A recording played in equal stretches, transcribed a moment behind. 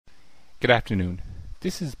Good afternoon.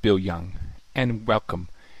 This is Bill Young, and welcome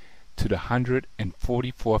to the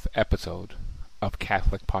 144th episode of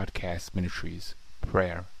Catholic Podcast Ministries,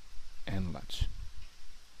 Prayer and Lunch.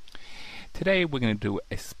 Today we're going to do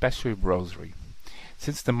a special rosary.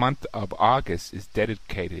 Since the month of August is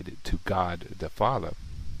dedicated to God the Father,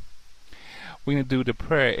 we're going to do the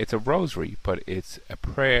prayer. It's a rosary, but it's a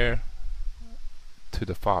prayer to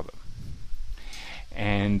the Father.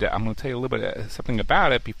 And I'm going to tell you a little bit something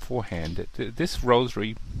about it beforehand. This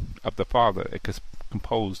rosary of the Father is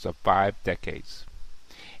composed of 5 decades.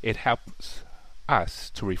 It helps us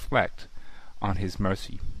to reflect on His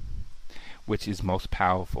mercy, which is most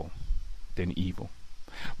powerful than evil,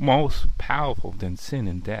 most powerful than sin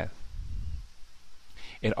and death.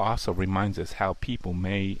 It also reminds us how people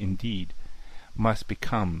must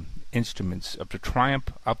become instruments of the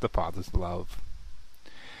triumph of the Father's love,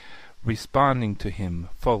 responding to Him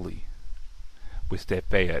fully with their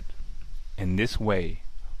faith. In this way,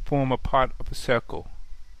 form a part of a circle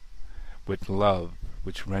with love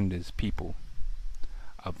which renders people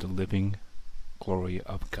of the living glory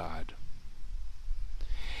of God.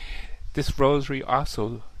 This rosary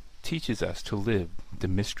also teaches us to live the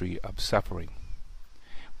mystery of suffering,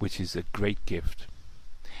 which is a great gift,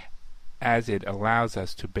 as it allows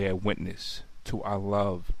us to bear witness to our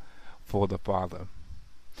love for the Father,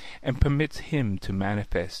 and permits Him to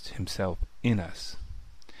manifest Himself in us,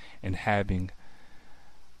 and having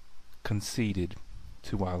conceded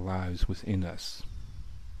to our lives within us.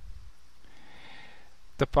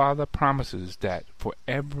 The Father promises that for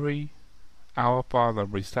every Our Father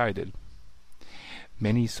recited,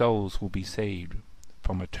 many souls will be saved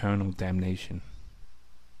from eternal damnation.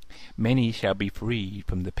 Many shall be freed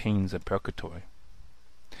from the pains of purgatory.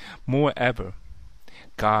 Moreover,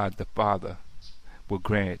 God the Father will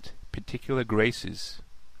grant particular graces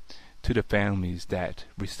to the families that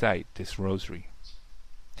recite this rosary,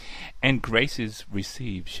 and graces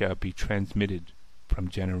received shall be transmitted from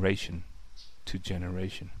generation to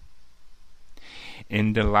generation.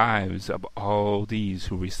 In the lives of all these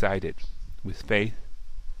who recite it with faith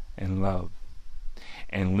and love,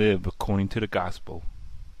 and live according to the gospel,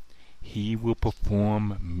 He will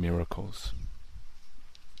perform miracles.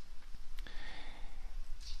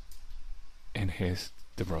 And here's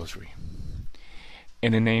the rosary.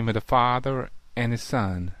 In the name of the Father, and the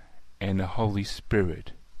Son, and the Holy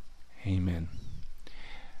Spirit. Amen.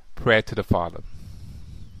 Prayer to the Father.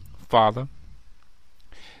 Father,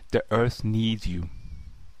 the earth needs you.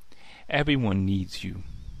 Everyone needs you.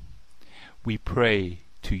 We pray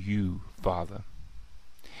to you, Father,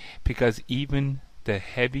 because even the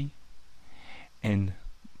heavy and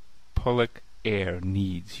polluted air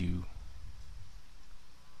needs you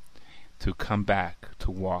to come back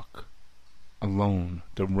to walk alone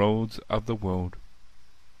the roads of the world.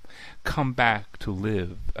 Come back to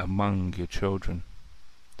live among your children.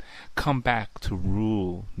 Come back to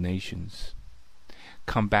rule nations.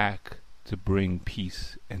 Come back to bring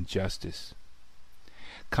peace and justice.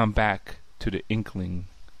 Come back to the inkling,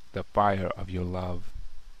 the fire of your love,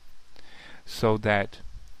 so that,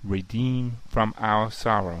 redeemed from our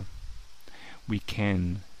sorrow, we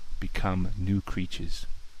can become new creatures.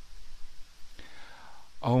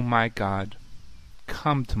 O my God,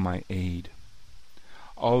 come to my aid.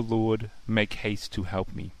 O Lord, make haste to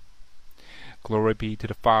help me. Glory be to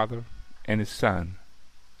the Father, and the Son,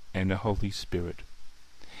 and the Holy Spirit,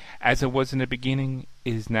 as it was in the beginning,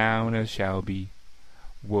 is now, and as shall be,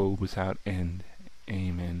 world without end.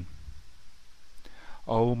 Amen.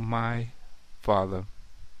 O my Father,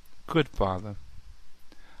 good Father,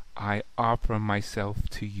 I offer myself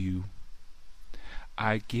to you.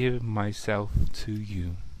 I give myself to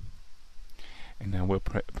you. And now we'll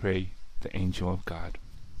pray the angel of God.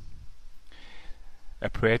 A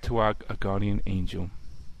prayer to our guardian angel.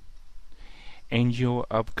 Angel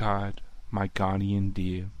of God, my guardian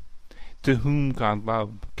dear, to whom God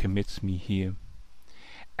love commits me here,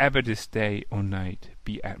 ever this day or night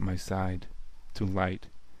be at my side, to light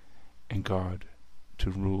and guard, to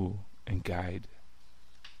rule and guide.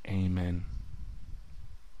 Amen.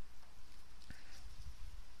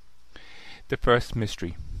 The first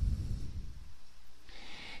mystery.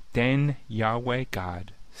 Then Yahweh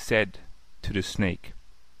God said to the snake,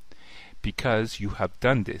 because you have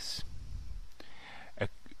done this,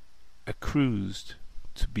 accused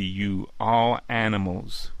to be you all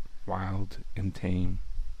animals, wild and tame.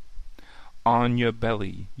 On your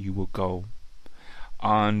belly you will go,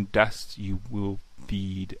 on dust you will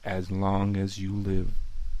feed as long as you live.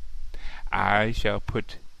 I shall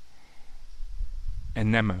put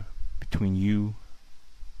enmity between you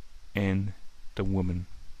and the woman,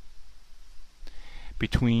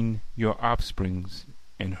 between your offsprings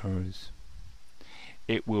and hers.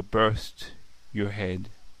 It will burst your head,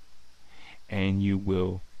 and you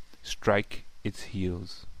will strike its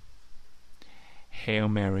heels. Hail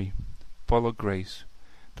Mary, full of grace,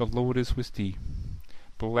 the Lord is with thee.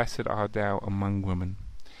 Blessed art thou among women,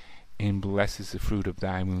 and blessed is the fruit of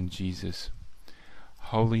thy womb, Jesus.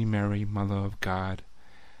 Holy Mary, Mother of God,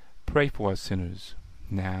 pray for us sinners,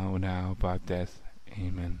 now and hour of our death.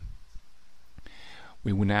 Amen.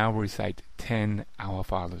 We will now recite 10 Our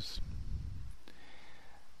Fathers.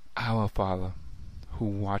 Our Father,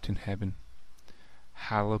 who art in heaven,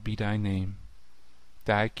 hallowed be thy name.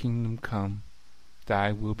 Thy kingdom come,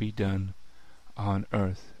 thy will be done, on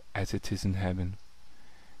earth as it is in heaven.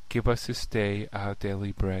 Give us this day our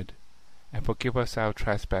daily bread, and forgive us our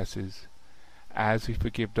trespasses, as we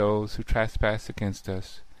forgive those who trespass against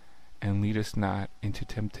us. And lead us not into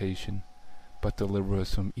temptation, but deliver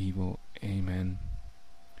us from evil. Amen.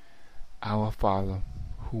 Our Father,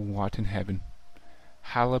 who art in heaven,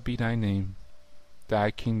 hallowed be thy name.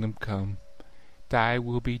 Thy kingdom come, thy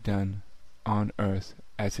will be done, on earth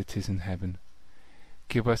as it is in heaven.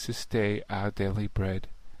 Give us this day our daily bread,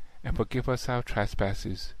 and forgive us our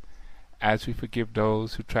trespasses, as we forgive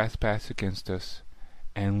those who trespass against us.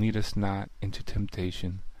 And lead us not into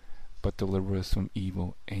temptation, but deliver us from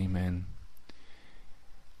evil. Amen.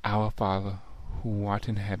 Our Father, who art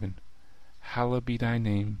in heaven, hallowed be thy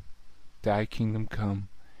name. Thy kingdom come,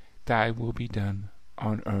 thy will be done,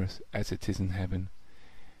 on earth as it is in heaven.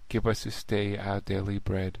 Give us this day our daily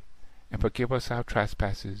bread, and forgive us our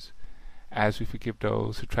trespasses, as we forgive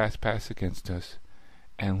those who trespass against us.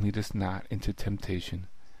 And lead us not into temptation,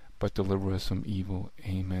 but deliver us from evil.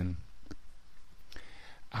 Amen.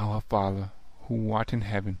 Our Father, who art in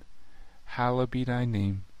heaven, hallowed be thy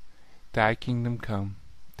name. Thy kingdom come,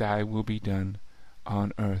 thy will be done,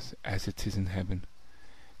 on earth as it is in heaven.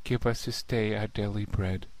 Give us this day our daily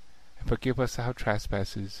bread, and forgive us our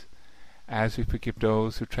trespasses, as we forgive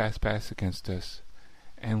those who trespass against us.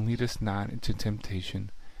 And lead us not into temptation,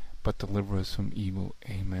 but deliver us from evil.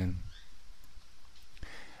 Amen.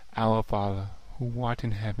 Our Father, who art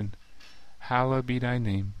in heaven, hallowed be thy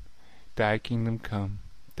name. Thy kingdom come,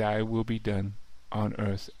 thy will be done, on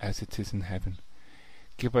earth as it is in heaven.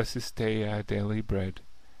 Give us this day our daily bread,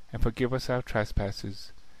 and forgive us our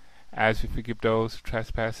trespasses, as we forgive those who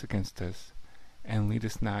trespass against us. And lead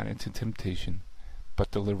us not into temptation,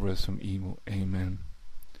 but deliver us from evil. Amen.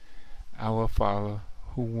 Our Father,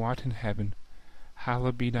 who art in heaven,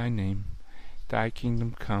 hallowed be thy name. Thy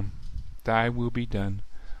kingdom come, thy will be done,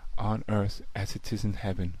 on earth as it is in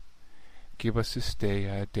heaven. Give us this day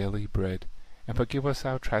our daily bread, and forgive us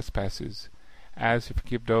our trespasses, as we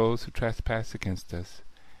forgive those who trespass against us.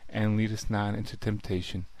 And lead us not into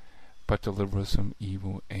temptation, but deliver us from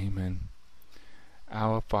evil. Amen.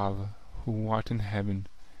 Our Father, who art in heaven,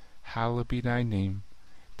 hallowed be thy name.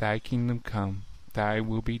 Thy kingdom come, thy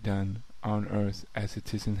will be done, on earth as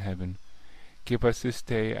it is in heaven. Give us this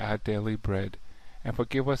day our daily bread, and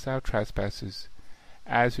forgive us our trespasses,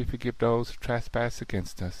 as we forgive those who trespass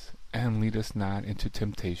against us. And lead us not into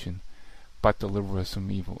temptation, but deliver us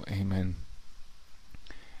from evil. Amen.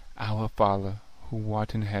 Our Father, who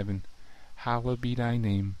art in heaven, hallowed be thy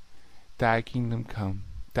name. Thy kingdom come,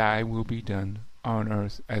 thy will be done, on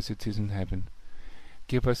earth as it is in heaven.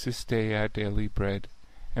 Give us this day our daily bread,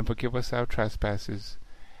 and forgive us our trespasses,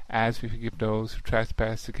 as we forgive those who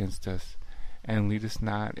trespass against us. And lead us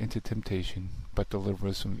not into temptation, but deliver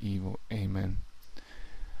us from evil. Amen.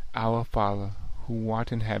 Our Father, who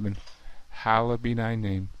art in heaven, hallowed be thy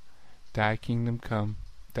name. Thy kingdom come,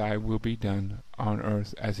 thy will be done, on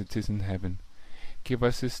earth as it is in heaven. Give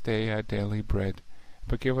us this day our daily bread, and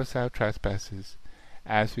forgive us our trespasses,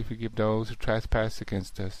 as we forgive those who trespass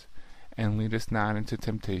against us. And lead us not into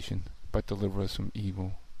temptation, but deliver us from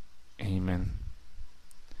evil. Amen.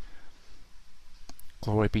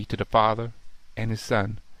 Glory be to the Father, and the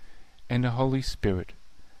Son, and the Holy Spirit,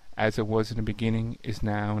 as it was in the beginning, is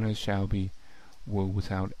now, and as shall be, world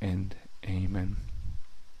without end. Amen.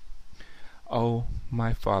 O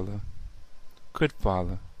my Father, good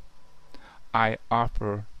Father, I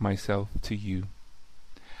offer myself to you.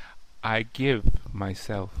 I give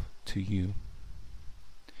myself to you.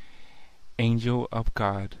 Angel of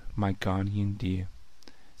God, my guardian dear,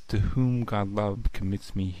 to whom God love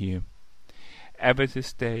commits me here, ever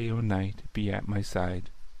this day or night be at my side,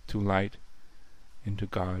 to light and to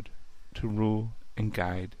guard, to rule and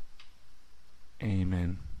guide.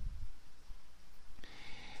 Amen.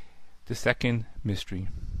 The second mystery.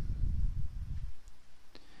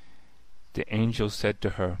 The angel said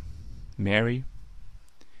to her, Mary,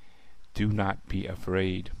 do not be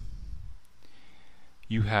afraid.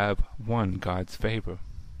 You have won God's favor.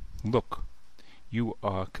 Look, you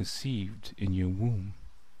are conceived in your womb,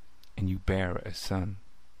 and you bear a son.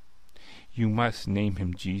 You must name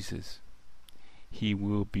him Jesus. He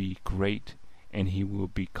will be great, and he will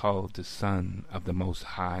be called the Son of the Most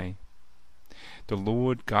High. The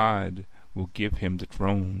Lord God will give him the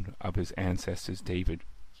throne of his ancestors David.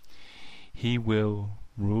 He will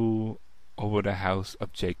rule over the house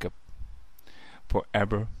of Jacob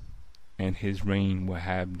forever, and his reign will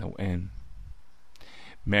have no end.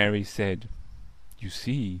 Mary said, "You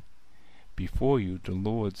see before you the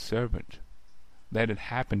Lord's servant. Let it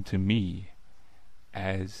happen to me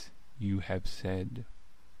as you have said."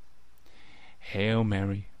 Hail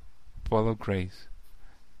Mary, full of grace,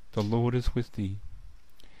 the Lord is with thee.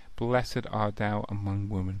 Blessed art thou among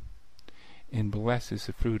women, and blessed is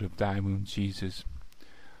the fruit of thy womb, Jesus.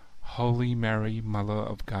 Holy Mary, Mother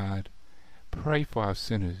of God, pray for us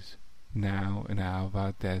sinners, now and hour of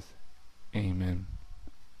our death. Amen.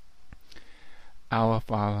 Our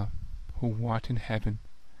Father, who art in heaven,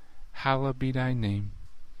 hallowed be thy name.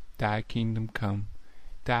 Thy kingdom come,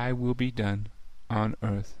 thy will be done, on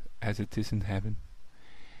earth as it is in heaven.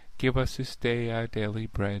 Give us this day our daily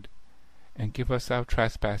bread, and give us our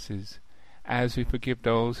trespasses, as we forgive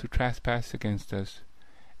those who trespass against us.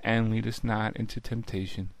 And lead us not into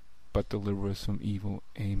temptation, but deliver us from evil.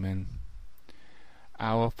 Amen.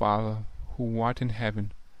 Our Father, who art in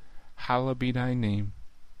heaven, hallowed be thy name.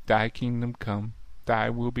 Thy kingdom come, thy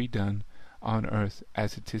will be done, on earth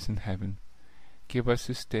as it is in heaven. Give us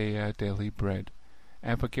this day our daily bread,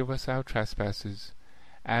 and forgive us our trespasses,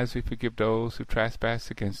 as we forgive those who trespass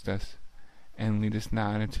against us. And lead us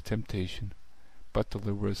not into temptation, but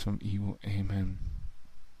deliver us from evil. Amen.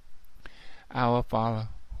 Our Father,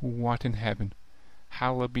 who art in heaven,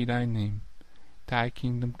 hallowed be thy name. Thy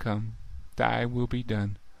kingdom come, thy will be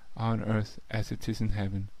done, on earth as it is in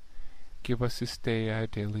heaven. Give us this day our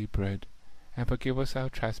daily bread, and forgive us our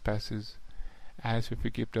trespasses, as we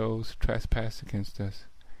forgive those who trespass against us.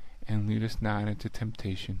 And lead us not into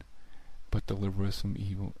temptation, but deliver us from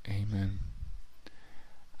evil. Amen.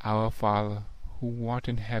 Our Father, who art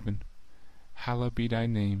in heaven, hallowed be thy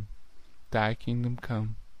name. Thy kingdom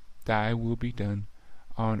come, thy will be done,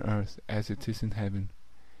 on earth as it is in heaven.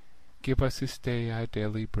 Give us this day our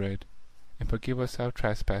daily bread, and forgive us our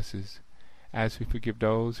trespasses, as we forgive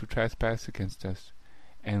those who trespass against us.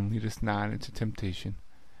 And lead us not into temptation,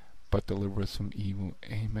 but deliver us from evil.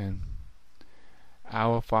 Amen.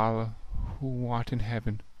 Our Father, who art in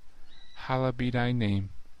heaven, hallowed be thy name.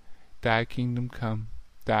 Thy kingdom come,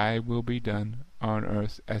 thy will be done, on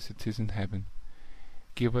earth as it is in heaven.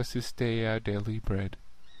 Give us this day our daily bread,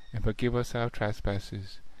 and forgive us our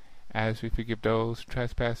trespasses, as we forgive those who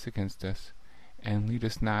trespass against us. And lead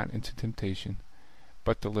us not into temptation,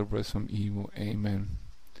 but deliver us from evil. Amen.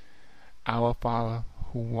 Our Father,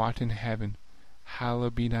 who art in heaven,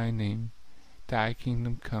 hallowed be thy name. Thy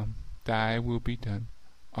kingdom come, thy will be done,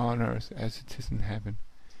 on earth as it is in heaven.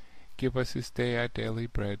 Give us this day our daily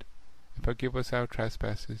bread, and forgive us our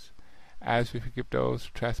trespasses, as we forgive those who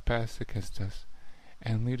trespass against us.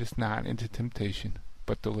 And lead us not into temptation,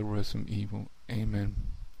 but deliver us from evil. Amen.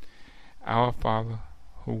 Our Father,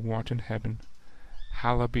 who art in heaven,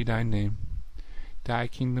 hallowed be thy name. Thy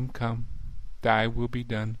kingdom come, thy will be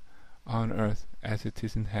done, on earth as it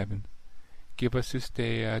is in heaven. Give us this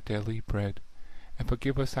day our daily bread, and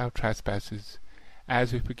forgive us our trespasses,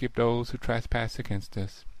 as we forgive those who trespass against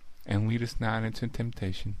us. And lead us not into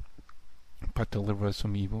temptation, but deliver us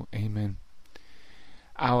from evil. Amen.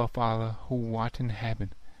 Our Father, who art in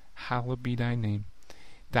heaven, hallowed be thy name.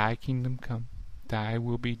 Thy kingdom come, thy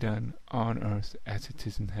will be done, on earth as it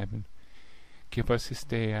is in heaven. Give us this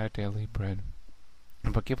day our daily bread,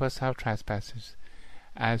 and forgive us our trespasses,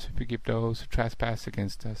 as we forgive those who trespass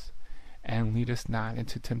against us. And lead us not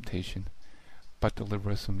into temptation, but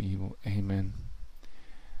deliver us from evil. Amen.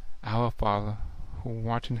 Our Father, who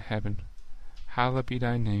art in heaven, hallowed be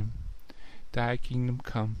thy name. Thy kingdom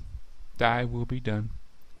come, thy will be done,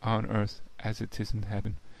 on earth as it is in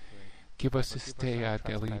heaven. Give us this day our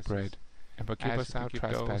daily bread, and forgive us our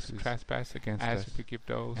trespasses, trespass against us,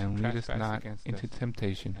 and lead us not into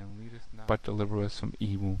temptation, but deliver us from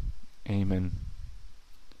evil. Amen.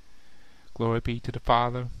 Glory be to the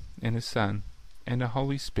Father, and the Son, and the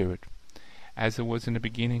Holy Spirit, as it was in the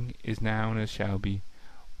beginning, is now, and as shall be,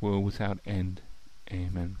 world without end.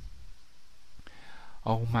 Amen.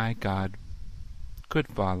 O my God, good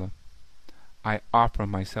Father, I offer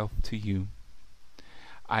myself to you.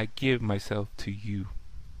 I give myself to you.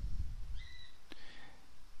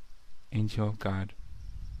 Angel of God,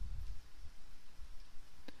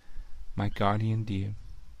 my guardian dear,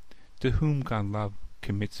 to whom God love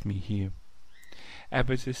commits me here.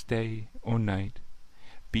 Ever this day or night,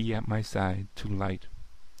 be at my side to light,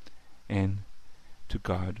 and to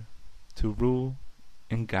God, to rule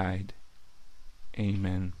and guide.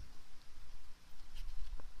 Amen.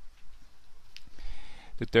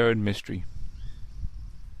 The third mystery.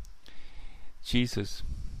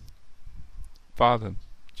 Father,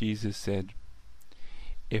 Jesus said,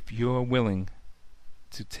 if you are willing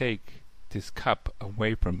to take this cup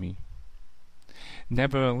away from me,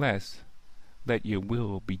 nevertheless, let your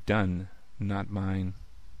will be done, not mine.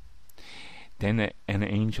 Then an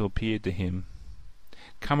angel appeared to him,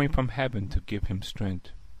 coming from heaven to give him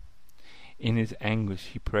strength. In his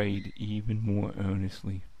anguish he prayed even more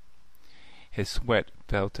earnestly. His sweat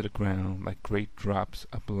fell to the ground like great drops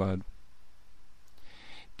of blood.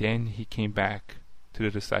 Then he came back to the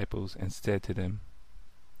disciples and said to them,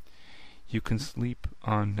 you can sleep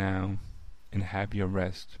on now and have your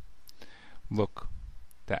rest. Look,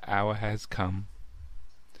 the hour has come,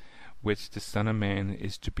 which the Son of Man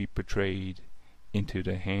is to be betrayed into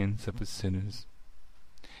the hands of the sinners.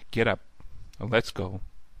 Get up, let's go.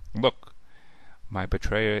 Look, my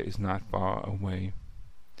betrayer is not far away.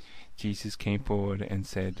 Jesus came forward and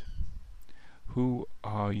said, who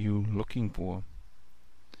are you looking for?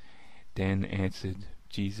 Then answered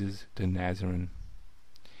Jesus the Nazarene.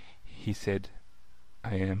 He said,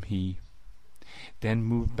 I am he. Then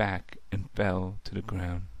moved back and fell to the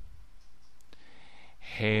ground.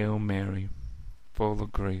 Hail Mary, full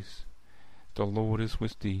of grace, the Lord is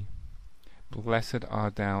with thee. Blessed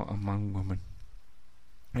art thou among women,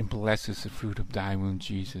 and blessed is the fruit of thy womb,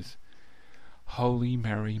 Jesus. Holy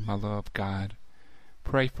Mary, Mother of God,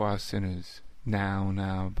 pray for us sinners, now and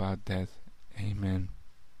about death. Amen.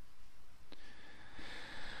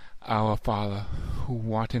 Our Father,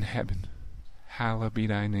 who art in heaven, hallowed be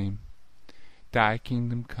thy name. Thy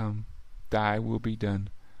kingdom come, thy will be done,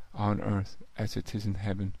 on earth as it is in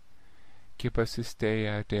heaven. Give us this day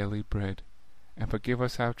our daily bread, and forgive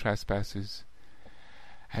us our trespasses,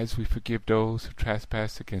 as we forgive those who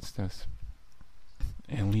trespass against us.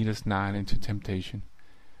 And lead us not into temptation,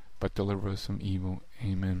 but deliver us from evil.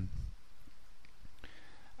 Amen.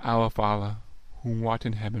 Our Father, who art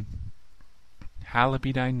in heaven, hallowed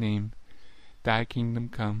be thy name. Thy kingdom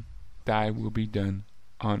come, thy will be done,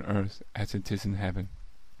 on earth as it is in heaven.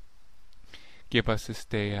 Give us this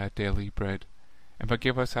day our daily bread, and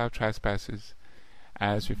forgive us our trespasses,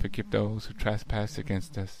 as we forgive those who trespass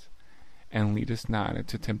against us. And lead us not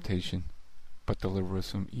into temptation, but deliver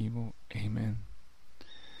us from evil. Amen.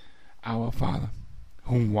 Our Father,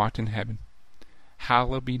 who art in heaven,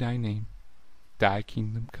 hallowed be thy name. Thy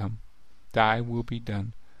kingdom come, thy will be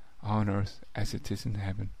done, on earth as it is in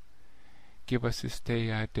heaven. Give us this day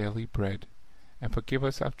our daily bread, and forgive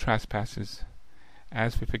us our trespasses,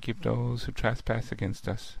 as we forgive those who trespass against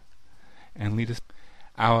us. And lead us,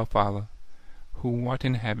 our Father, who art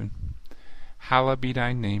in heaven, hallowed be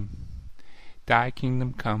thy name. Thy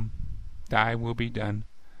kingdom come, thy will be done,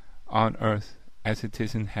 on earth as it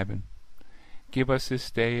is in heaven. Give us this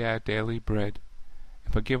day our daily bread,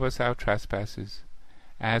 and forgive us our trespasses,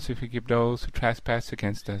 as we forgive those who trespass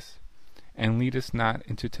against us. And lead us not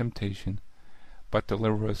into temptation, but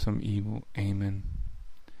deliver us from evil. Amen.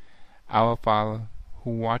 Our Father,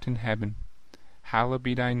 who art in heaven, hallowed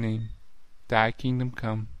be thy name. Thy kingdom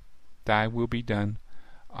come, thy will be done,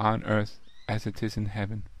 on earth as it is in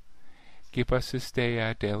heaven. Give us this day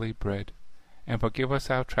our daily bread, and forgive us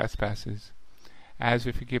our trespasses, as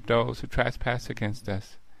we forgive those who trespass against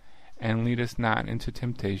us. And lead us not into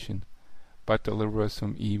temptation, but deliver us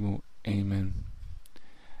from evil. Amen.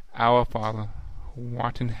 Our Father, who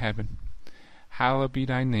art in heaven, hallowed be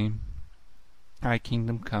thy name. Thy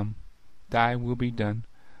kingdom come, thy will be done,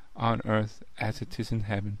 on earth as it is in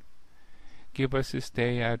heaven. Give us this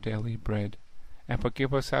day our daily bread, and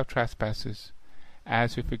forgive us our trespasses,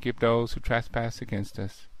 as we forgive those who trespass against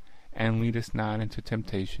us. And lead us not into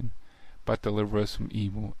temptation, but deliver us from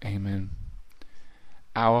evil. Amen.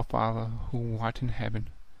 Our Father, who art in heaven,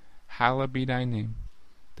 hallowed be thy name.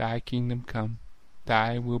 Thy kingdom come,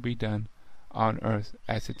 thy will be done, on earth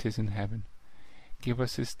as it is in heaven. Give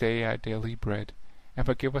us this day our daily bread, and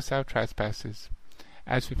forgive us our trespasses,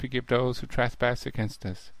 as we forgive those who trespass against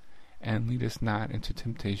us. And lead us not into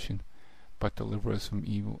temptation, but deliver us from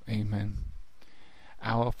evil. Amen.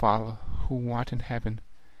 Our Father, who art in heaven,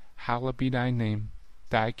 hallowed be thy name.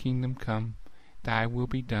 Thy kingdom come, thy will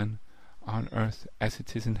be done, on earth as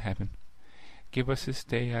it is in heaven. Give us this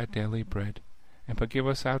day our daily bread, and forgive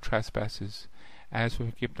us our trespasses, as we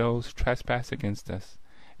forgive those who trespass against us.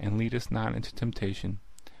 And lead us not into temptation,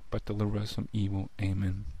 but deliver us from evil.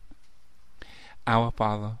 Amen. Our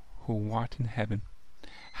Father, who art in heaven,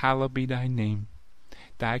 Hallowed be thy name.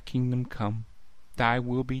 Thy kingdom come. Thy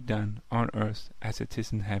will be done on earth as it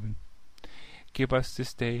is in heaven. Give us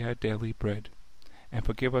this day our daily bread, and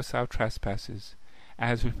forgive us our trespasses,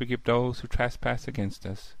 as we forgive those who trespass against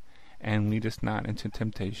us. And lead us not into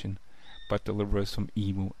temptation, but deliver us from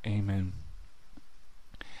evil. Amen.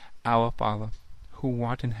 Our Father, who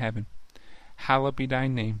art in heaven, hallowed be thy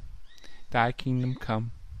name. Thy kingdom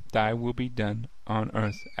come. Thy will be done on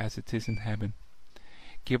earth as it is in heaven.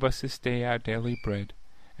 Give us this day our daily bread,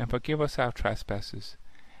 and forgive us our trespasses,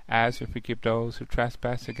 as we forgive those who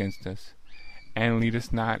trespass against us. And lead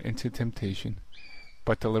us not into temptation,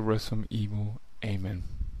 but deliver us from evil. Amen.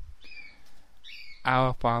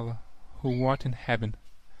 Our Father, who art in heaven,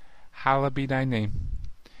 hallowed be thy name.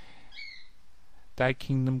 Thy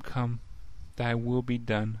kingdom come. Thy will be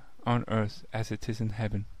done on earth as it is in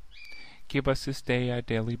heaven. Give us this day our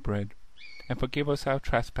daily bread, and forgive us our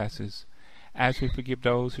trespasses, as we forgive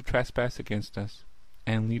those who trespass against us.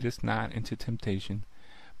 And lead us not into temptation,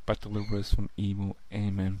 but deliver us from evil.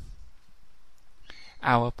 Amen.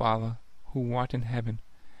 Our Father, who art in heaven,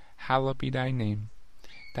 hallowed be thy name.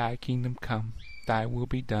 Thy kingdom come. Thy will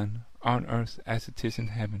be done on earth as it is in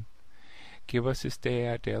heaven. Give us this day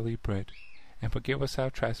our daily bread, and forgive us our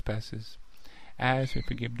trespasses, as we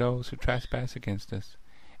forgive those who trespass against us.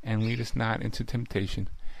 And lead us not into temptation,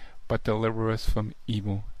 but deliver us from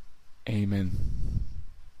evil. Amen.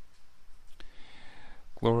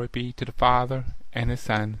 Glory be to the Father, and the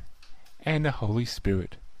Son, and the Holy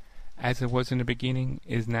Spirit, as it was in the beginning,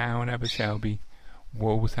 is now, and ever shall be,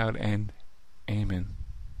 world without end. Amen.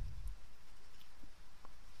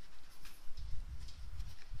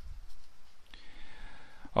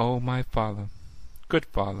 O my Father, good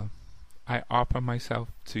Father, I offer myself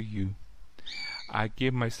to you. I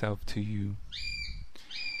give myself to you.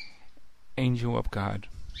 Angel of God,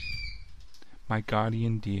 my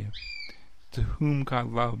guardian dear, to whom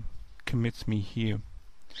God love commits me here,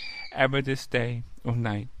 ever this day or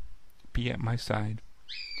night be at my side,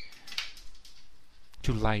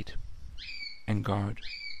 to light and guard,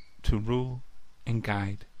 to rule and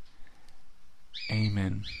guide.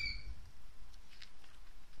 Amen.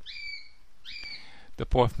 The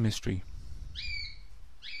fourth mystery.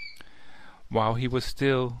 While he was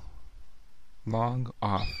still long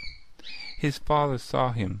off, his father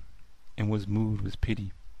saw him and was moved with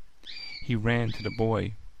pity. He ran to the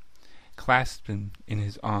boy, clasped him in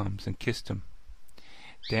his arms, and kissed him.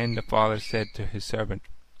 Then the father said to his servant,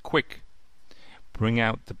 "Quick, bring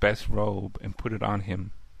out the best robe and put it on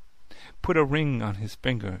him. Put a ring on his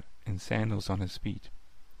finger and sandals on his feet.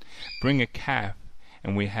 Bring a calf,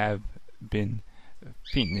 and we have been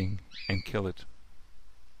fattening, and kill it.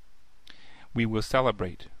 We will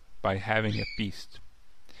celebrate by having a feast,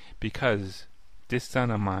 because this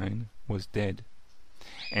son of mine was dead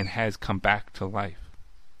and has come back to life.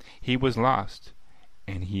 He was lost,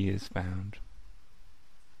 and he is found."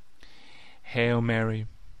 Hail Mary,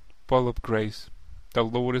 full of grace, the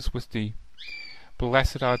Lord is with thee.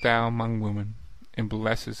 Blessed art thou among women, and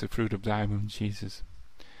blessed is the fruit of thy womb, Jesus.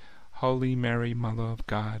 Holy Mary, Mother of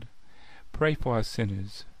God, pray for us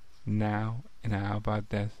sinners, now and at the hour of our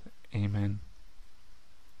death. Amen.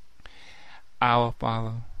 Our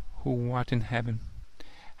Father, who art in heaven,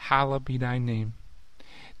 hallowed be thy name.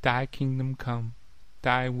 Thy kingdom come,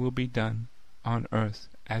 thy will be done, on earth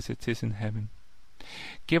as it is in heaven.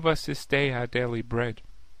 Give us this day our daily bread,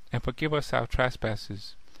 and forgive us our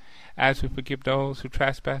trespasses, as we forgive those who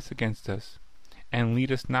trespass against us. And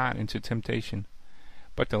lead us not into temptation,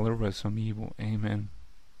 but deliver us from evil. Amen.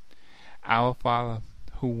 Our Father,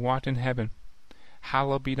 who art in heaven,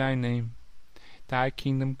 hallowed be thy name. Thy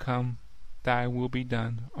kingdom come, thy will be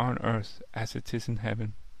done, on earth as it is in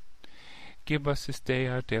heaven. Give us this day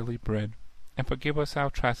our daily bread, and forgive us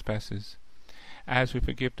our trespasses, as we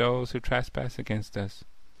forgive those who trespass against us.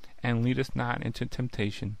 And lead us not into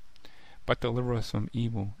temptation, but deliver us from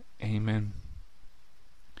evil. Amen.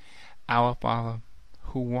 Our Father,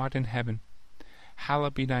 who art in heaven,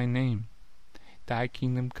 hallowed be thy name. Thy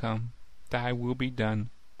kingdom come, thy will be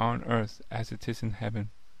done, on earth as it is in heaven.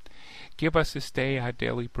 Give us this day our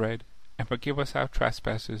daily bread, and forgive us our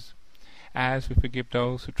trespasses, as we forgive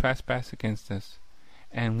those who trespass against us.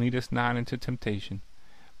 And lead us not into temptation,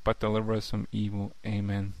 but deliver us from evil.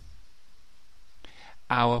 Amen.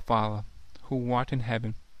 Our Father, who art in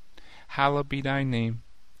heaven, hallowed be thy name.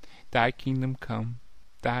 Thy kingdom come,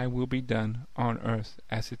 thy will be done, on earth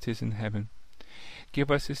as it is in heaven.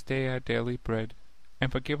 Give us this day our daily bread,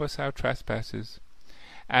 and forgive us our trespasses,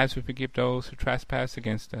 as we forgive those who trespass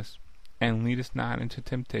against us. And lead us not into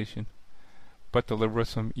temptation, but deliver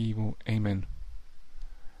us from evil. Amen.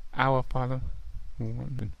 Our Father,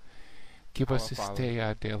 Give us this day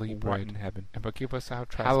our daily bread, in heaven, and forgive us our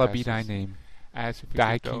trespasses. Hallowed be thy name. As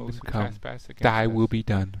thy kingdom come, thy will be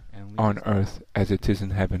done, on earth as it is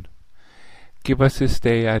in heaven. Give us this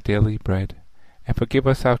day our daily bread, and forgive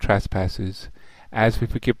us our trespasses, as we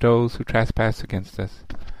forgive those who trespass against us.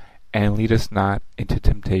 And lead us not into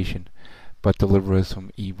temptation, but deliver us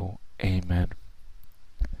from evil. Amen.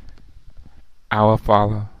 Our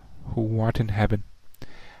Father, who art in heaven,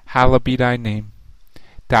 hallowed be thy name.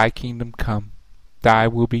 Thy kingdom come, thy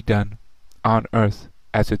will be done, on earth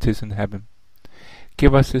as it is in heaven.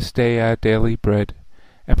 Give us this day our daily bread,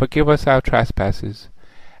 and forgive us our trespasses,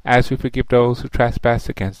 as we forgive those who trespass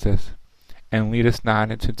against us. And lead us not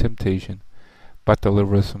into temptation, but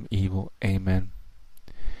deliver us from evil. Amen.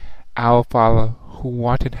 Our Father, who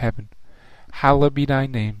art in heaven, hallowed be thy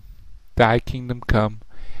name. Thy kingdom come,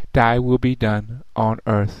 thy will be done, on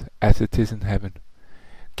earth as it is in heaven.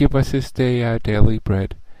 Give us this day our daily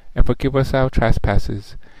bread, and forgive us our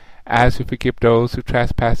trespasses, as we forgive those who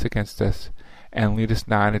trespass against us. And lead us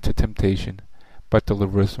not into temptation, but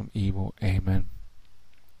deliver us from evil. Amen.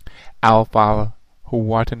 Our Father,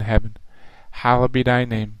 who art in heaven, hallowed be thy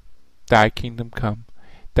name. Thy kingdom come,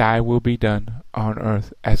 thy will be done, on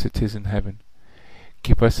earth as it is in heaven.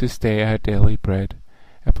 Give us this day our daily bread,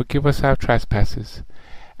 and forgive us our trespasses,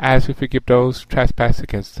 as we forgive those who trespass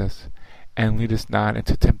against us. And lead us not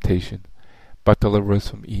into temptation, but deliver us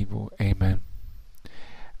from evil. Amen.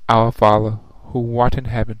 Our Father, who art in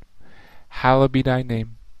heaven, hallowed be thy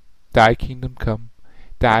name. Thy kingdom come,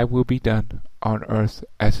 thy will be done, on earth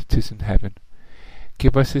as it is in heaven.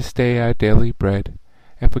 Give us this day our daily bread,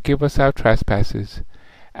 and forgive us our trespasses,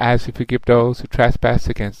 as we forgive those who trespass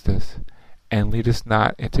against us. And lead us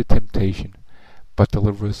not into temptation, but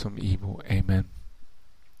deliver us from evil. Amen.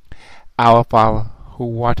 Our Father,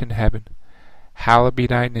 who art in heaven, hallowed be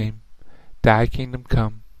thy name. Thy kingdom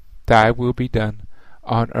come, thy will be done,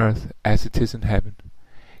 on earth as it is in heaven.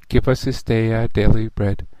 Give us this day our daily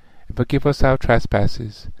bread, and forgive us our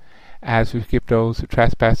trespasses, as we forgive those who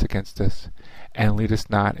trespass against us. And lead us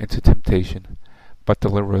not into temptation, but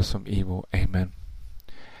deliver us from evil. Amen.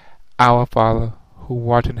 Our Father, who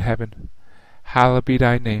art in heaven, hallowed be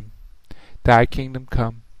thy name. Thy kingdom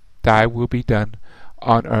come, thy will be done,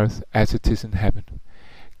 on earth as it is in heaven.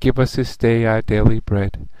 Give us this day our daily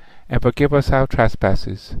bread, and forgive us our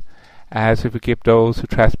trespasses, as we forgive those who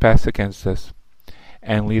trespass against us.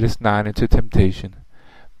 And lead us not into temptation,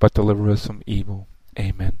 but deliver us from evil.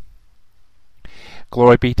 Amen.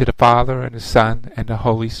 Glory be to the Father, and the Son, and the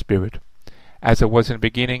Holy Spirit, as it was in the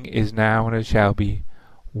beginning, is now, and it shall be,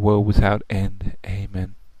 world without end.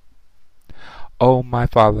 Amen. O my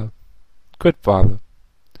Father, good Father,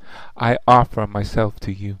 I offer myself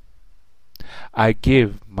to you. I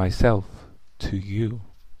give myself to you.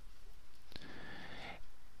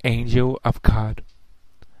 Angel of God,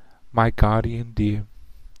 my guardian dear,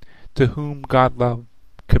 to whom God love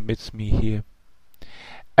commits me here,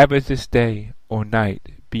 ever this day or night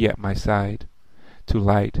be at my side, to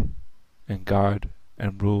light and guard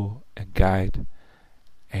and rule and guide.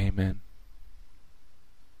 Amen.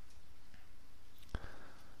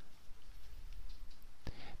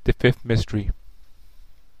 The fifth mystery.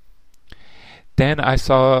 Then I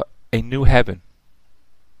saw a new heaven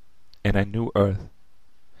and a new earth.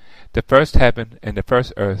 The first heaven and the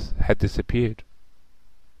first earth had disappeared,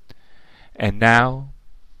 and now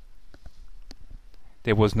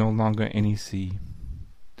there was no longer any sea.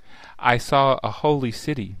 I saw a holy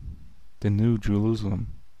city, the New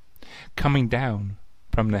Jerusalem, coming down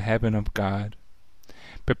from the heaven of God,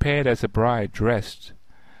 prepared as a bride dressed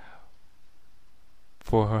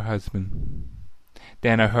for her husband.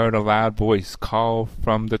 Then I heard a loud voice call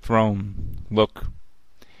from the throne, "Look,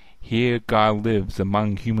 here God lives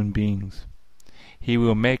among human beings. He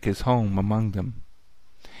will make his home among them.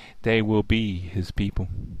 They will be his people.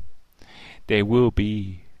 They will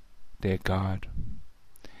be their God.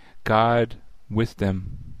 God with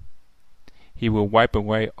them. He will wipe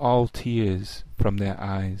away all tears from their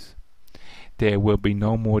eyes. There will be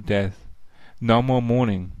no more death, no more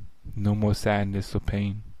mourning, no more sadness or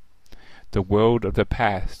pain. The world of the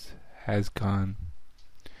past has gone.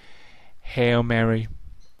 Hail Mary,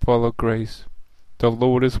 full of grace, the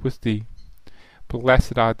Lord is with thee.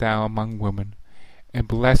 Blessed art thou among women, and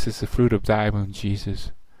blessed is the fruit of thy womb,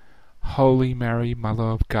 Jesus. Holy Mary, Mother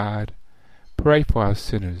of God, pray for us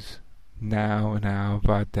sinners, now and hour of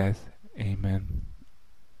our death. Amen.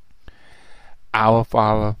 Our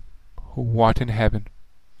Father, who art in heaven,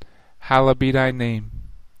 hallowed be thy name.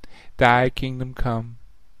 Thy kingdom come,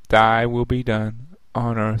 thy will be done,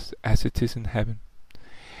 on earth as it is in heaven.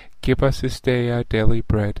 Give us this day our daily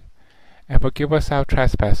bread, and forgive us our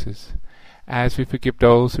trespasses, as we forgive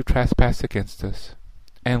those who trespass against us.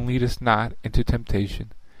 And lead us not into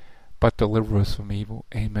temptation, but deliver us from evil.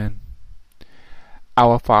 Amen.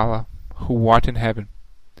 Our Father, who art in heaven,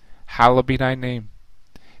 hallowed be thy name.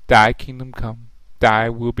 Thy kingdom come, thy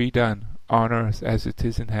will be done, on earth as it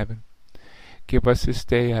is in heaven. Give us this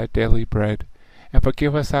day our daily bread, and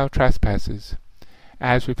forgive us our trespasses,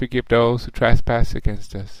 as we forgive those who trespass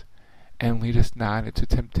against us. And lead us not into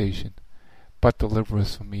temptation, but deliver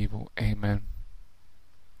us from evil. Amen.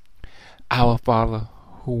 Our Father,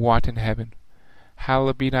 who art in heaven,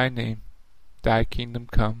 hallowed be thy name. Thy kingdom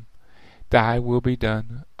come, thy will be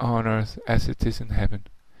done, on earth as it is in heaven.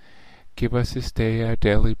 Give us this day our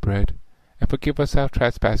daily bread, and forgive us our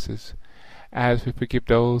trespasses, as we forgive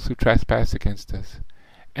those who trespass against us.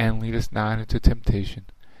 And lead us not into temptation,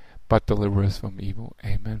 but deliver us from evil.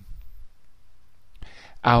 Amen.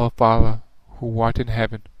 Our Father, who art in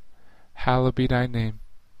heaven, hallowed be thy name.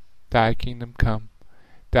 Thy kingdom come,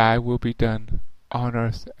 thy will be done, on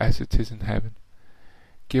earth as it is in heaven.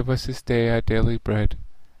 Give us this day our daily bread,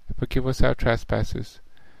 and forgive us our trespasses,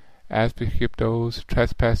 as we forgive those who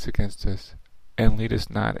trespass against us. And lead us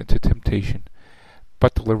not into temptation,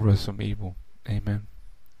 but deliver us from evil. Amen.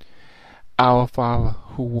 Our Father,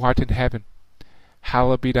 who art in heaven,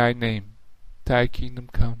 hallowed be thy name. Thy kingdom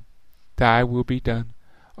come, thy will be done,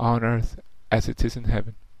 on earth as it is in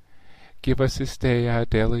heaven. Give us this day our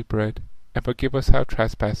daily bread, and forgive us our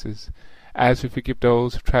trespasses, as we forgive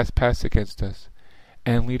those who trespass against us.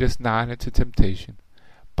 And lead us not into temptation,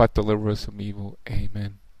 but deliver us from evil.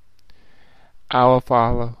 Amen. Our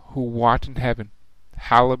Father, who art in heaven,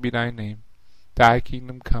 hallowed be thy name. Thy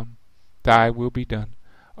kingdom come, thy will be done,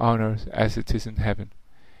 on earth as it is in heaven.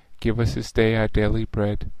 Give us this day our daily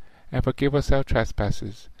bread, and forgive us our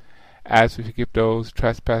trespasses, as we forgive those who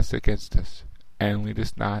trespass against us. And lead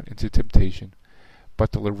us not into temptation,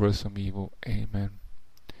 but deliver us from evil. Amen.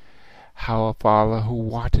 Our Father,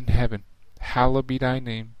 who art in heaven, hallowed be thy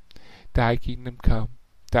name. Thy kingdom come,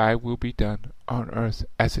 thy will be done, on earth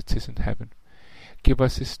as it is in heaven. Give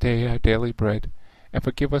us this day our daily bread, and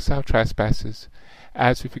forgive us our trespasses,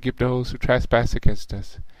 as we forgive those who trespass against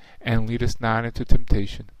us. And lead us not into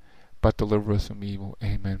temptation, but deliver us from evil.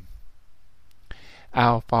 Amen.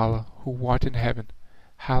 Our Father, who art in heaven,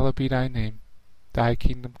 hallowed be thy name. Thy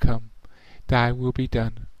kingdom come, thy will be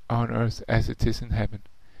done, on earth as it is in heaven.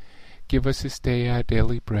 Give us this day our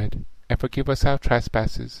daily bread, and forgive us our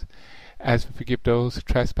trespasses, as we forgive those who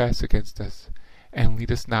trespass against us. And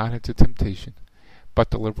lead us not into temptation, but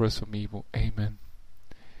deliver us from evil. Amen.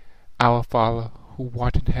 Our Father, who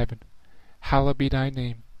art in heaven, hallowed be thy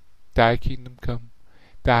name. Thy kingdom come,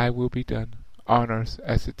 thy will be done, on earth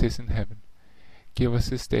as it is in heaven. Give us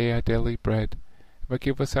this day our daily bread, and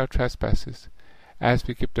forgive us our trespasses, as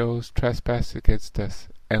we forgive those who trespass against us.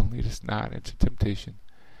 And lead us not into temptation,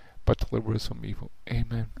 but deliver us from evil.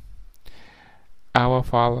 Amen. Our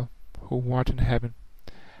Father, who art in heaven,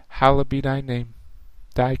 hallowed be thy name.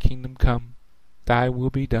 Thy kingdom come, thy will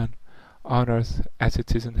be done, on earth as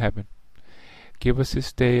it is in heaven. Give us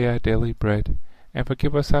this day our daily bread, and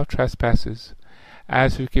forgive us our trespasses,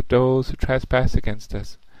 as we forgive those who trespass against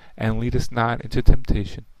us. And lead us not into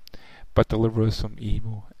temptation, but deliver us from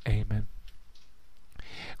evil. Amen.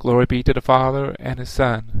 Glory be to the Father, and the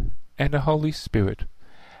Son, and the Holy Spirit,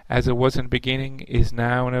 as it was in the beginning, is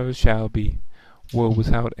now, and ever shall be, world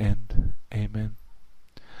without end. Amen.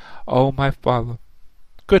 O my Father,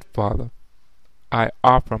 good Father, I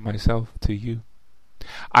offer myself to you.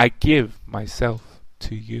 I give myself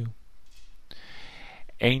to you.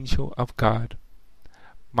 Angel of God,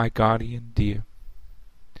 my guardian dear,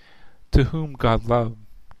 to whom God love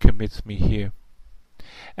commits me here,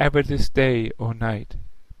 ever this day or night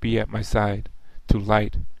be at my side, to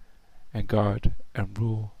light and guard and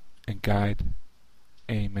rule and guide.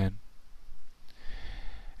 Amen.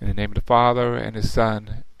 In the name of the Father, and the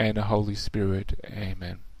Son, and the Holy Spirit.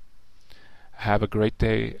 Amen. Have a great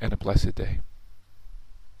day and a blessed day.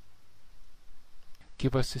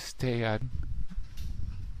 Give us this day our